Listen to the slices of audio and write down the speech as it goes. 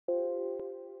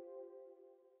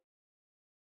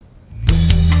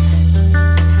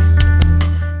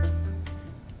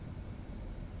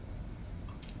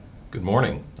Good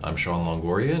morning, I'm Sean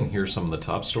Longoria, and here's some of the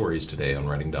top stories today on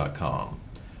Reading.com.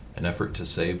 An effort to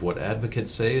save what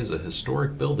advocates say is a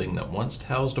historic building that once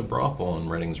housed a brothel in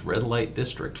Reading's red light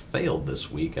district failed this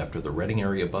week after the Reading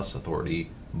Area Bus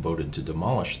Authority voted to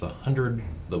demolish the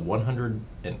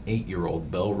 108-year-old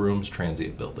Bell Rooms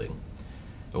Transient building.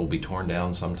 It will be torn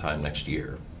down sometime next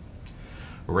year.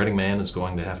 A Reading man is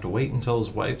going to have to wait until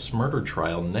his wife's murder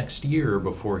trial next year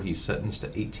before he's sentenced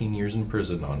to 18 years in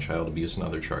prison on child abuse and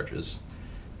other charges.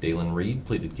 Dalen Reed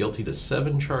pleaded guilty to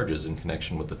 7 charges in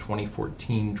connection with the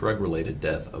 2014 drug-related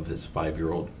death of his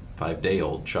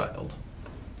 5-day-old child.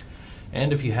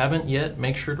 And if you haven't yet,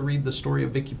 make sure to read the story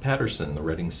of Vicki Patterson, the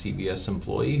Reading CVS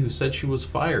employee who said she was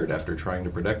fired after trying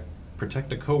to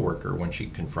protect a coworker when she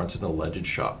confronted an alleged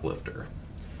shoplifter.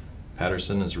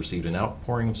 Patterson has received an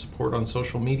outpouring of support on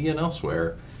social media and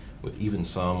elsewhere, with even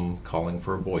some calling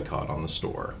for a boycott on the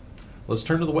store. Let's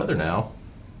turn to the weather now.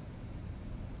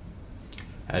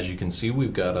 As you can see,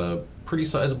 we've got a pretty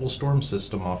sizable storm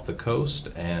system off the coast,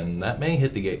 and that may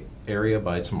hit the area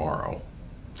by tomorrow.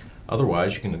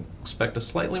 Otherwise, you can expect a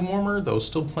slightly warmer, though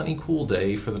still plenty cool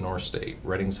day for the North State.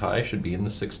 Reading's high should be in the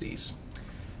 60s.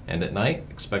 And at night,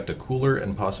 expect a cooler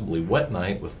and possibly wet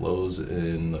night with lows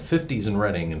in the 50s in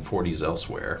Reading and 40s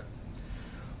elsewhere.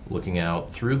 Looking out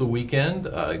through the weekend,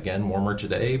 again warmer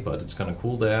today, but it's going to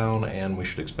cool down and we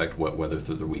should expect wet weather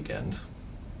through the weekend.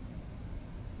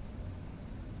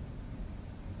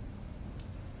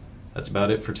 That's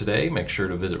about it for today. Make sure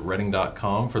to visit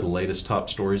Reading.com for the latest top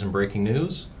stories and breaking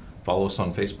news. Follow us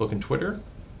on Facebook and Twitter.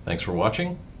 Thanks for watching,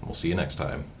 and we'll see you next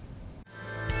time.